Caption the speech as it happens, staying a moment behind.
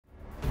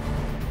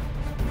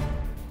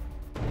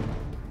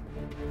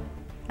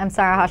I'm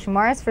Sarah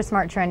Hashimoris for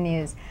Smart Trend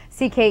News.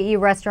 CKE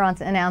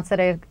Restaurants announced that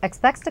it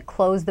expects to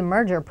close the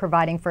merger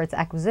providing for its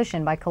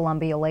acquisition by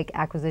Columbia Lake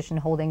Acquisition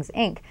Holdings,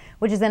 Inc.,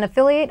 which is an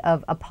affiliate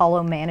of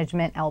Apollo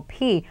Management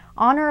LP,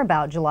 on or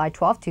about July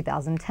 12,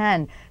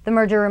 2010. The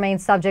merger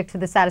remains subject to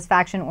the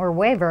satisfaction or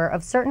waiver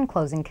of certain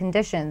closing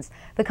conditions.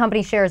 The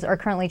company shares are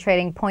currently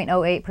trading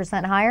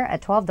 0.08% higher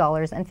at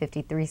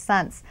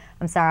 $12.53.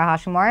 I'm Sarah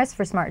Hashimoris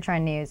for Smart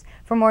Trend News.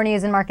 For more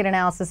news and market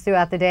analysis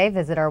throughout the day,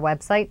 visit our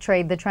website,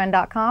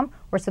 tradethetrend.com,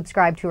 or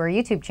subscribe to our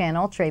YouTube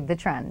channel, Trade the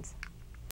Trend.